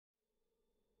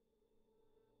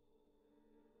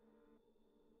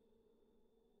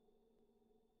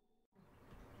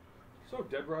So,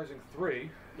 Dead Rising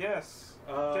 3. Yes.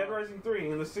 Dead Rising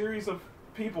 3 in the series of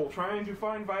people trying to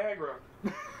find Viagra.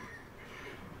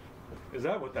 Is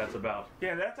that what that's about?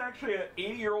 Yeah, that's actually an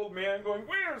 80-year-old man going,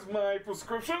 "Where's my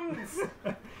prescriptions?"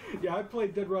 Yeah, I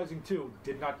played Dead Rising 2.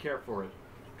 Did not care for it.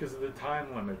 Because of the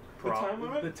time limit. The time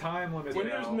limit? The time limit.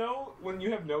 When you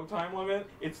have no time limit,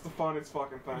 it's the funnest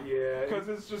fucking thing. Yeah. Because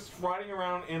it's just riding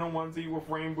around in a onesie with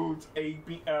rain boots, a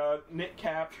knit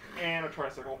cap, and a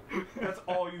tricycle. That's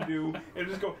all you do. And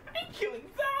just go, "I'm killing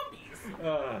zombies!"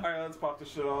 Alright, let's pop this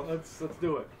shit off. Let's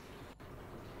do it.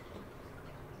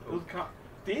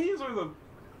 These are the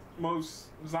most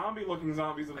zombie-looking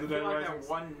zombies of the Dead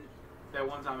Rising. That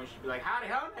one zombie should be like, "Howdy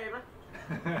ho, neighbor."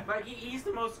 Like, he's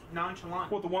the most nonchalant.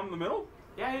 What, the one in the middle?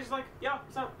 Yeah, he's like, "Yo,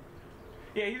 what's up?"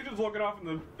 Yeah, he's just looking off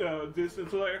in the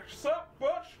distance like, "What's up,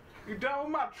 Butch? You done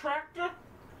with my tractor?"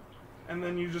 And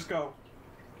then you just go,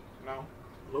 "No."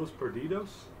 Los Perdidos?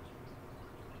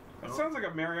 That sounds like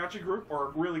a mariachi group or a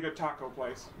really good taco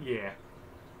place. Yeah.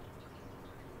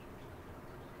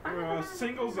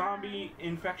 Single zombie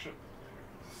infection.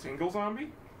 Single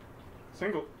zombie?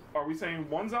 Single. Are we saying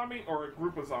one zombie or a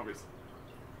group of zombies?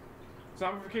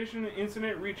 Zombification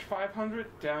incident reached 500.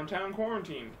 Downtown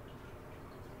quarantine.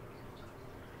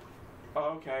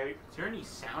 Okay. Is there any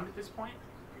sound at this point?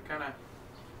 You kind of...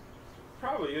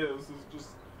 Probably is. It's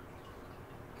just...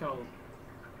 Kind of...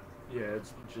 Yeah,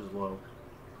 it's just low.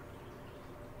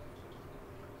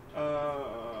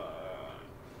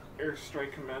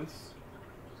 Airstrike commence.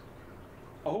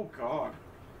 Oh god.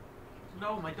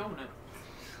 No, my donut.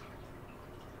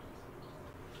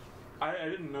 I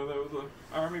didn't know that was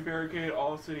a army barricade.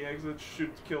 All city exits.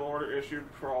 Shoot to kill order issued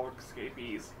for all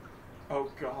escapees. Oh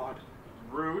god.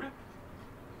 Rude.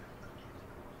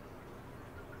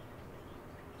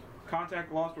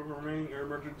 Contact lost with remaining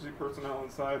emergency personnel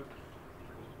inside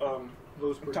Taco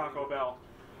Bell.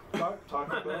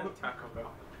 Taco Bell? Taco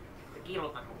Bell. Tequila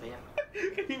Taco Bell.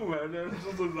 Can you imagine? It's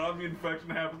just a zombie infection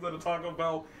happens at a Taco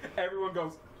Bell. Everyone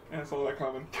goes, "I saw that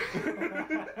coming."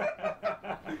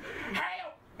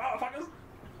 Help! Motherfuckers!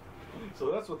 So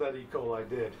that's what that E. coli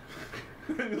did.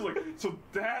 He's like, "So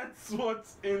that's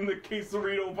what's in the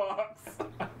quesarito box."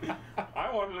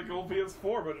 I wanted to go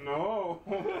PS4, but no.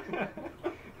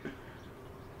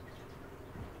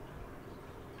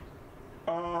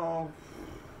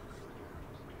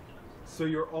 So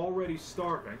you're already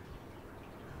starving.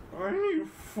 I need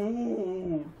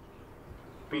food.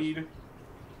 Feed.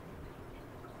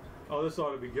 Oh, this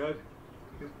ought to be good.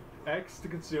 X to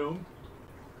consume.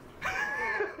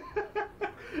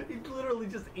 He literally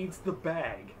just eats the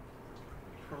bag.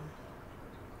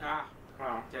 Ah,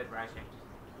 Wow. Dead Rising.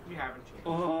 You haven't changed.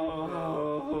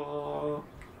 Oh.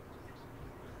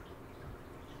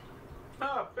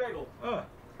 Ah, bagel.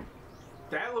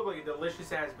 That looked like a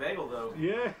delicious ass bagel, though.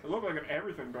 Yeah. It looked like an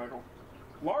everything bagel.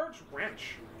 Large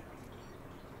wrench.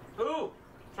 Ooh,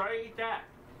 try to eat that.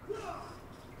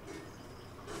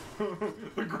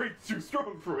 The grate's too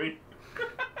strong for me.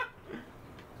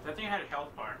 That thing had a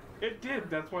health bar. It did.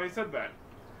 That's why I said that.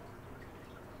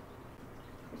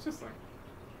 What's this thing?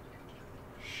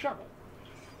 Shovel.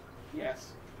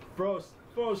 Yes. Bro,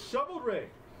 shovelry.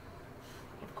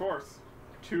 Of course.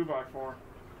 2x4.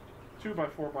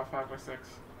 2x4 by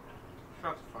 5x6.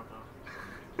 Shut the fuck up.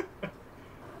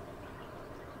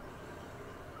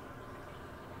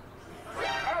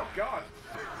 Oh god!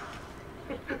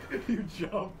 You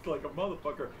jumped like a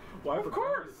motherfucker. Why Of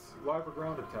course! Why for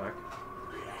ground attack?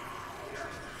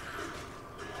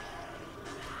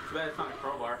 Too bad it's not a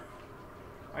crowbar.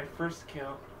 My first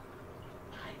kill.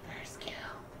 My first kill.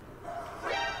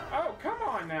 Oh, come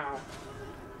on now!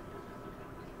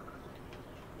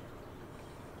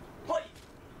 Play!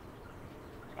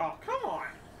 Oh, come on!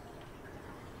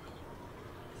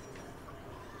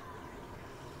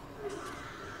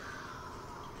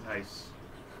 Nice.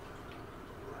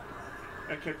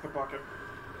 I kicked the bucket.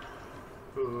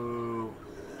 Boo.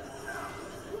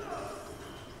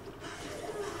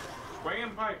 Swing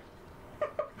and pipe.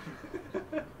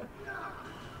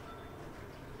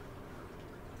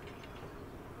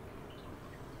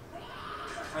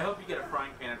 I hope you get a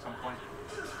frying pan at some point.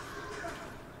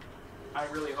 I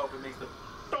really hope it makes the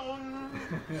dong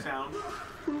sound.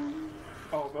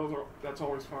 Oh, that's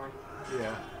always fun.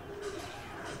 Yeah.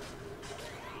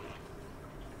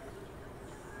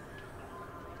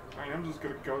 Alright, I'm just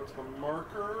gonna go to the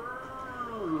marker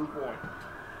point.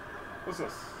 What's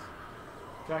this?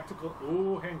 Tactical.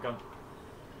 Ooh, handgun.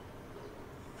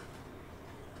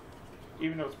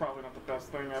 Even though it's probably not the best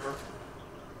thing ever.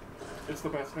 It's the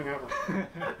best thing ever.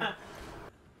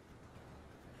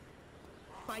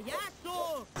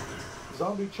 Payaso!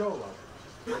 Zombie Cholo.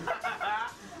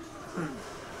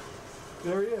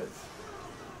 There he is.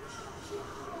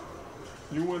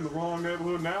 You in the wrong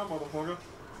neighborhood now, motherfucker.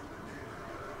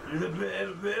 Blah, blah,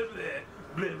 blah,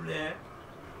 blah, blah.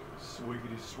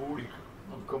 Swiggity swooty.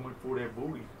 I'm coming for that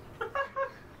booty.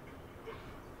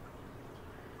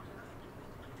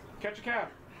 Catch a cab.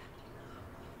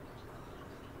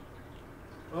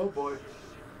 Oh boy.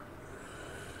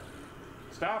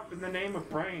 Stop in the name of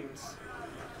brains.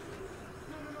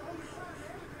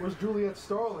 Where's Juliet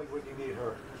Starling when you need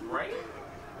her? Right?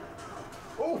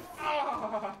 Oh!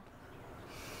 Ah!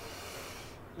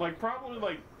 Like, probably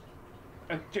like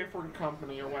a different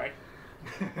company away.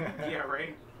 Yeah,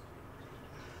 right?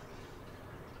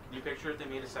 You picture if they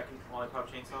made a second Lollipop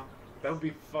Chainsaw? That would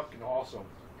be fucking awesome.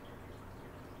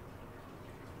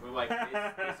 With like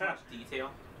this much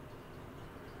detail?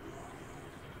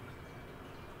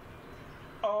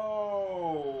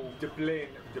 Oh! The plane.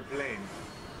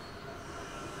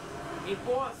 Hey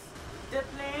boss! The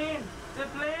plane! The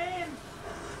plane!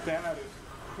 That is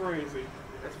crazy.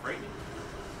 That's frightening.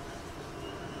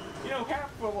 You know,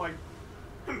 half of like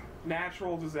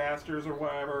natural disasters or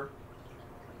whatever,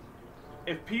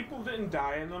 if people didn't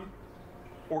die in them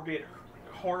or get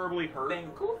horribly hurt,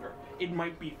 Vancouver. it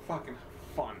might be fucking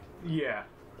fun. Yeah.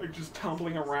 Like just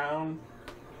tumbling around.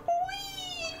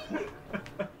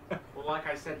 Well, like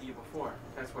I said to you before,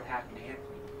 that's what happened to him.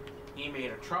 He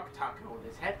made a truck taco with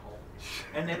his head hole,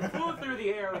 and then flew through the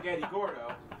air like Eddie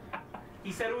Gordo.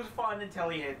 He said it was fun until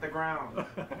he hit the ground.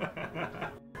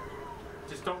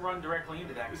 Just don't run directly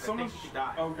into that, because I think you could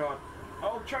die. Oh god.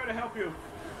 I'll try to help you.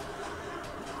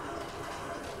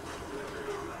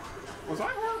 Was I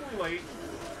horribly late?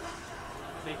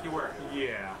 I think you were.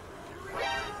 Yeah.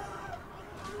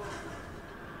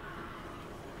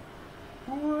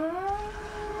 What?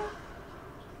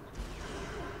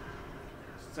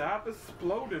 Stop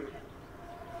exploding.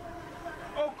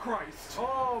 Oh Christ.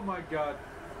 Oh my god.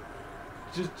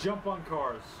 Just jump on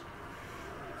cars.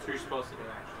 That's what you're supposed to do,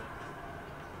 actually.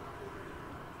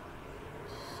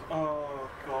 Oh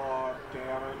god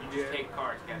damn it. You just take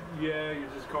cars, Ken. Yeah, you're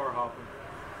just car hopping.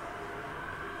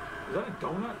 Is that a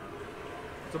donut?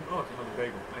 It's another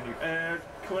bagel. And you. And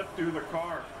clip through the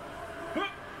car.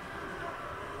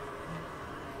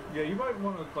 Yeah, you might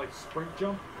want to like sprint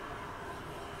jump.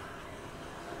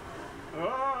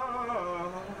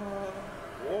 Ah,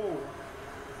 whoa.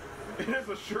 It is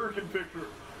a shuriken picture.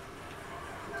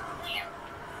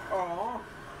 Aww.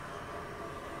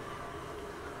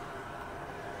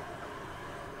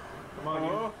 Come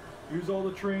on, use all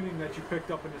the training that you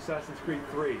picked up in Assassin's Creed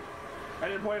 3. I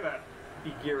didn't play that.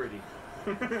 Egirity.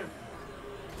 I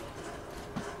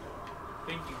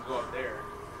think you can go up there.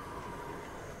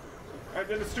 I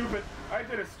did it stupid. I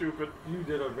did it stupid. You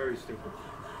did a very stupid.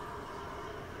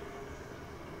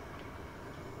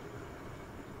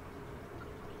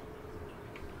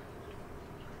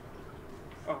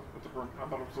 Oh, it's a broom. I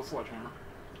thought it was a sledgehammer.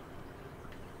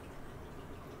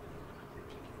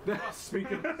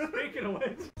 speaking of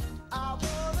which. I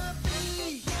wanna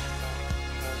be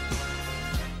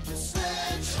the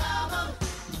sledgehammer.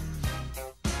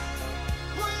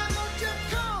 Why don't you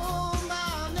call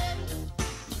my name?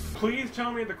 Please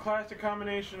tell me the classic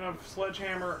combination of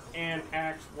sledgehammer and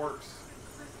axe works.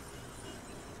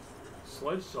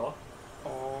 Sledge saw.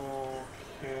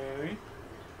 Okay.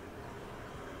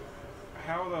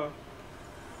 How the...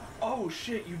 Oh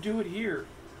shit, you do it here.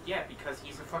 Yeah, because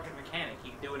he's a fucking mechanic. He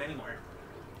can do it anywhere.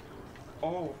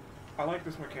 Oh, I like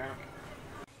this mechanic.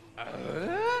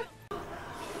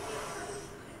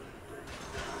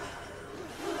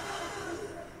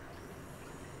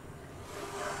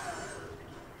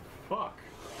 Fuck.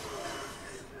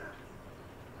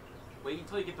 Wait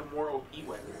until you get the more OP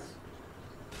weapons.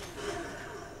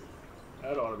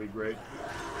 That ought to be great.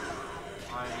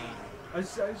 I mean... I've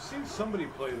seen somebody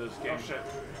play this game. Oh shit.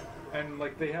 And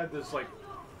like they had this like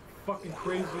fucking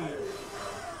crazy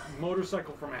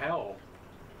motorcycle from hell.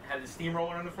 Had the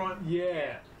steamroller in the front?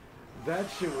 Yeah. That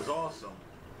shit was awesome.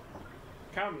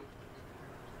 Come.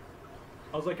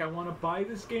 I was like, I want to buy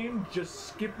this game, just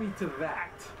skip me to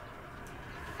that.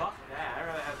 Fuck that. I'd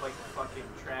rather have like the fucking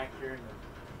tractor and the...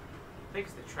 I think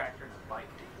it's the tractor and the bike.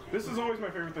 This is always my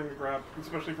favorite thing to grab,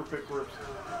 especially for big groups.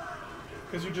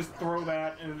 Because you just throw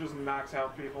that and it just knocks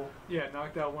out people. Yeah,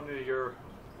 knocked out one of your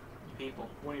People.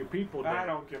 people. I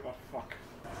don't give a fuck.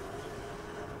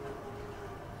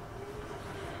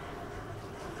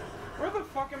 Where the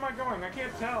fuck am I going? I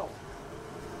can't tell.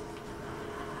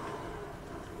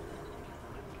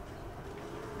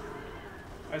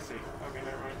 I see. Okay,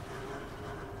 never mind.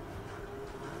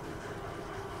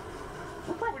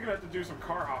 We're probably gonna have to do some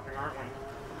car hopping, aren't we?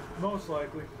 Most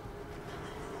likely.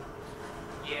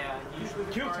 Yeah, usually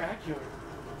the cars, Cutacular.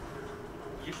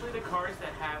 usually the cars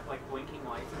that have like blinking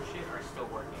lights and shit are still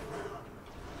working.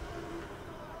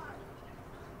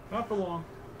 Not for long.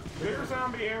 Bigger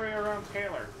zombie area around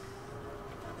Taylor.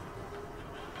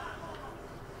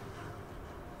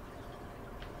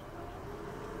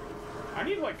 I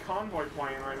need like convoy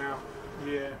playing right now.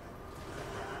 Yeah.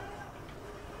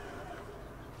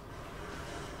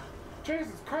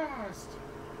 Jesus Christ!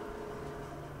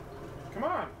 Come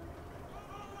on!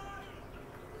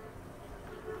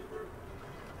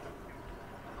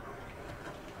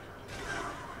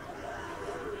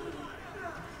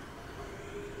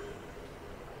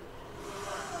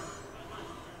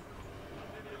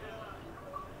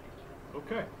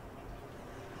 Okay.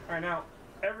 Alright, now,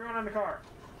 everyone in the car.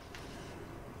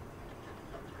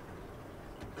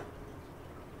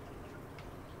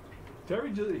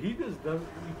 Terry just, he does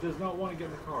not want to get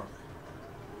in the car.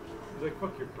 He's like,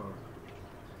 fuck your car.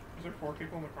 Is there 4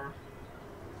 people in the car?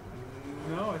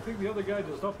 No, I think the other guy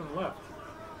just up and left.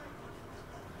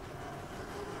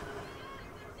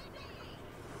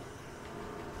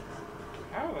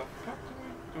 How the fuck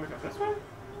do we go this way?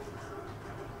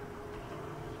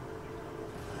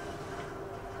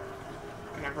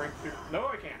 Can I break through? No,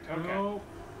 I can't. Okay. No.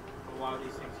 A lot of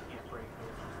these things you can't break through.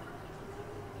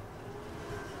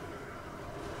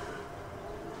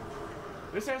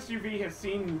 This SUV has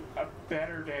seen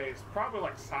better days. Probably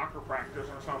like soccer practice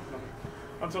or something.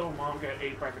 Until mom got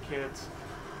ate by the kids.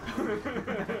 I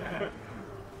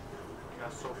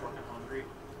got so fucking hungry.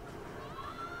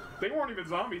 They weren't even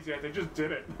zombies yet, they just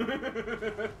did it.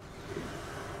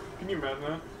 Can you imagine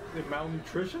that? The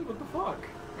malnutrition? What the fuck?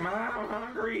 Mom, I'm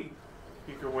hungry.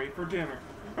 You can wait for dinner.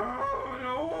 Oh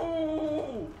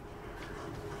no!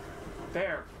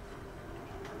 There.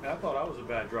 I thought I was a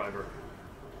bad driver.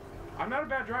 I'm not a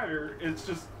bad driver, it's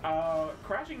just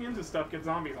crashing into stuff gets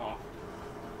zombies off.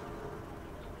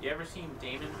 You ever seen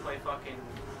Damon play fucking,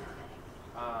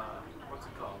 what's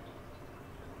it called?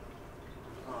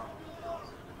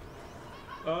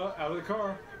 Out of the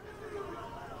car.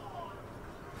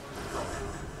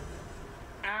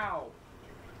 Ow!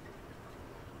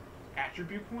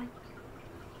 Attribute point?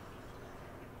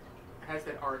 It has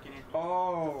that arc in it.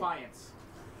 Oh. Defiance.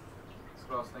 That's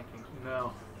what I was thinking.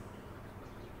 No.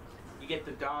 You get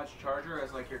the Dodge Charger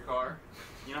as like your car.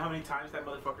 You know how many times that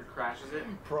motherfucker crashes it?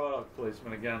 Product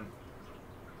placement again.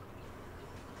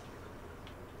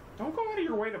 Don't go out of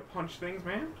your way to punch things,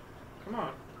 man. Come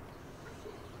on.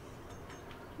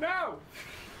 No!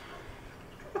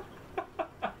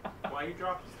 Why you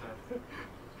dropping stuff?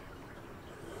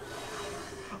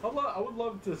 I would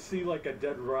love to see like a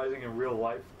Dead Rising in real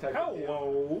life type of deal.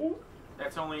 Hello!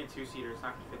 That's only a 2-seater. It's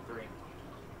not gonna fit 3.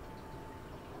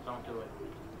 Don't do it.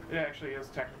 It actually is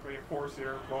technically a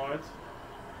 4-seater, but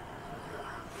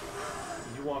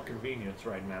You want convenience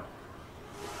right now.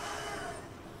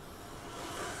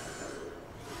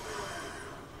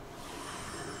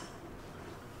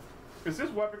 is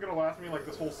this weapon gonna last me like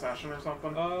this whole session or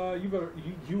something? You better.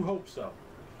 You hope so.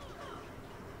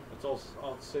 That's all.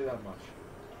 I'll say that much.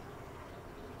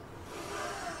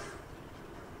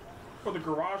 Well, the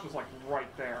garage is like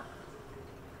right there.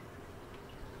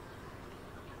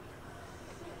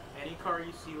 Any car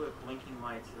you see with blinking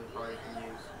lights is a car you can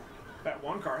use. That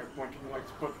one car had blinking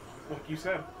lights, but like you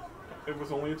said, it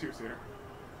was only a 2-seater.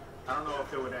 I don't know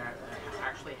if it would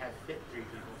actually have fit 3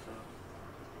 people, so.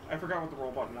 I forgot what the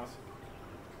roll button was.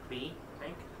 B, I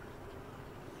think.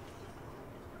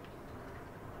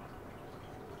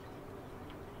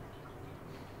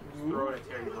 Just throw it at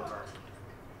Terry Bogard.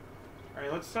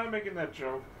 Alright, let's stop making that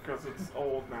joke, because it's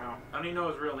old now. I don't even know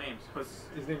his real name. So it's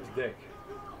His name's Dick.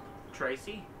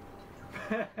 Tracy?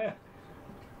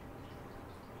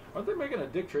 Aren't they making a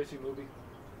Dick Tracy movie?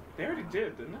 They already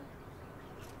did, didn't they?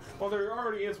 Well, there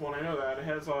already is one, I know that. It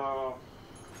has,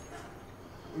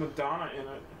 Madonna in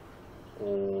it.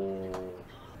 Oh.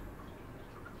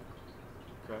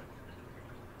 Okay.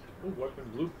 Ooh, weapon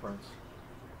blueprints.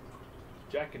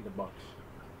 Jack in the Box.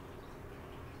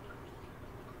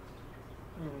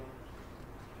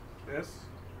 This.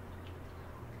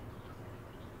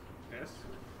 This.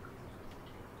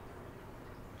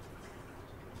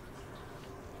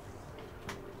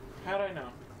 How'd I know?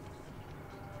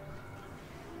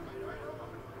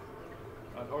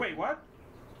 Wait, what?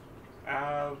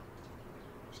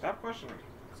 Stop questioning.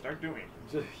 Start doing.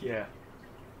 Yeah.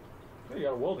 Oh, you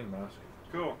got a welding mask.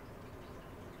 Cool.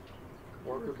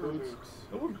 Worker Worker boots.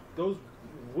 boots.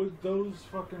 Would those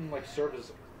fucking like serve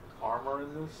as armor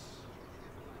in this?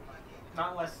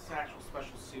 Not unless it's an actual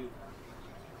special suit.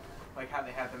 Like how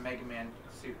they have the Mega Man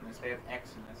suit in this. They have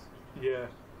X in this. Yeah.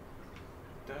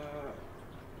 Duh.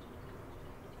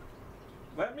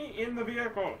 Let me in the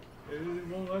vehicle. It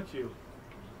won't let you.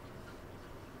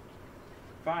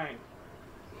 Fine.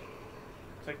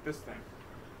 Take this thing.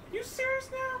 You serious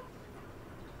now?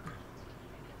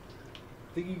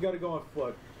 I think you gotta go on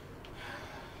foot.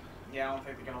 Yeah, I don't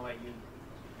think they're gonna let you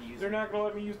use They're it. not gonna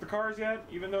let me use the cars yet,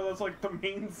 even though that's like the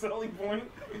main selling point.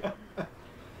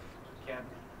 Kevin,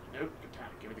 Nope. Guitar.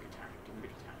 Give me the guitar. Give me the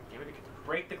guitar. Give me the guitar.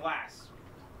 break the glass.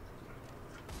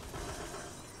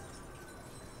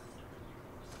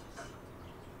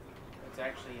 It's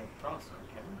actually a crossword,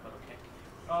 Kevin, but okay.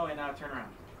 Oh, and now turn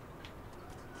around.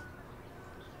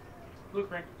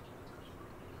 Blueprint.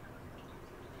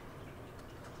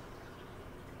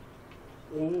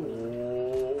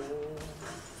 Oh.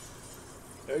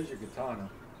 There's your katana.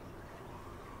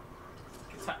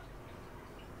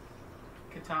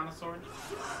 Katana sword.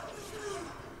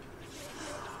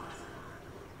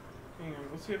 Hang on.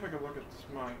 Let's see if I can look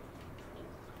at my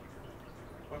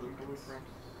weapon blueprint.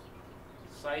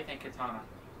 Scythe and katana.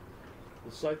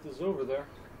 The scythe is over there.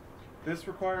 This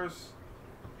requires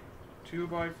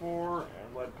 2x4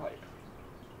 and lead pipe.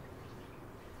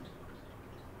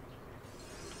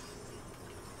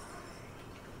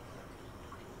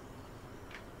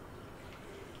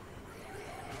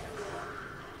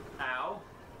 Ow.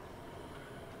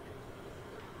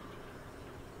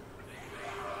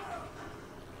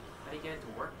 How do you get it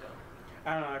to work though?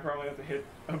 I don't know. I probably have to hit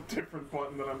a different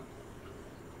button than I'm.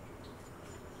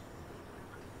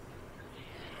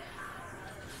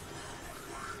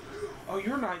 Oh,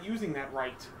 you're not using that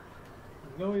right.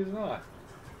 No, he's not.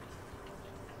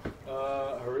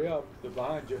 Hurry up. They're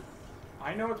behind you.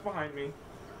 I know it's behind me.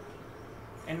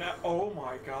 And now, oh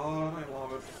my god, I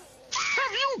love it.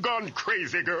 Have you gone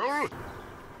crazy, girl?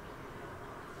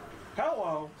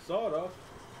 Hello. Sort of.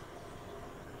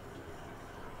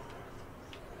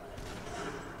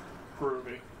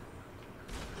 Groovy.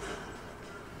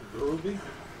 Groovy?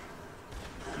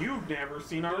 You've never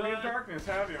seen Army of Darkness,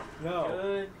 have you? No.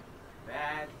 Good,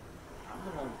 bad. I'm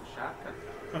the one with the shotgun.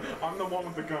 I'm the one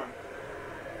with the gun.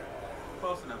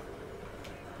 Close enough.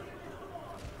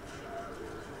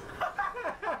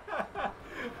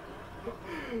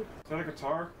 Is that a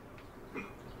guitar?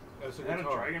 That's a Is that a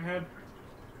guitar. dragon head?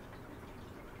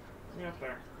 Get me up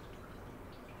there.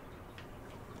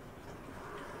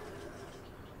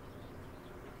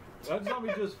 That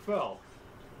zombie just fell.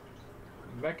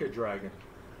 Mecha dragon.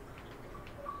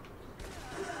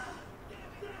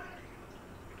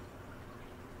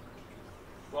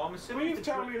 Well, I'm assuming Please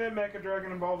tell me that Mecha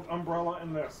Dragon involves Umbrella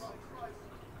in this.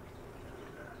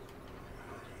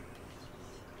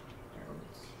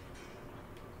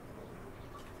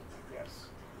 Yes.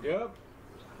 Yep.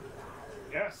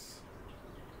 Yes.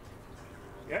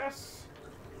 Yes.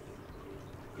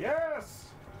 Yes.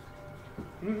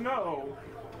 No.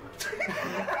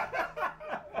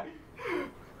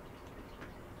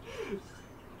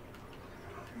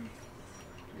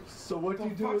 So what do you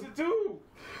do? What's it do?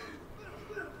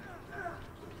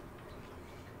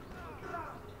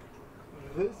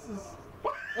 This is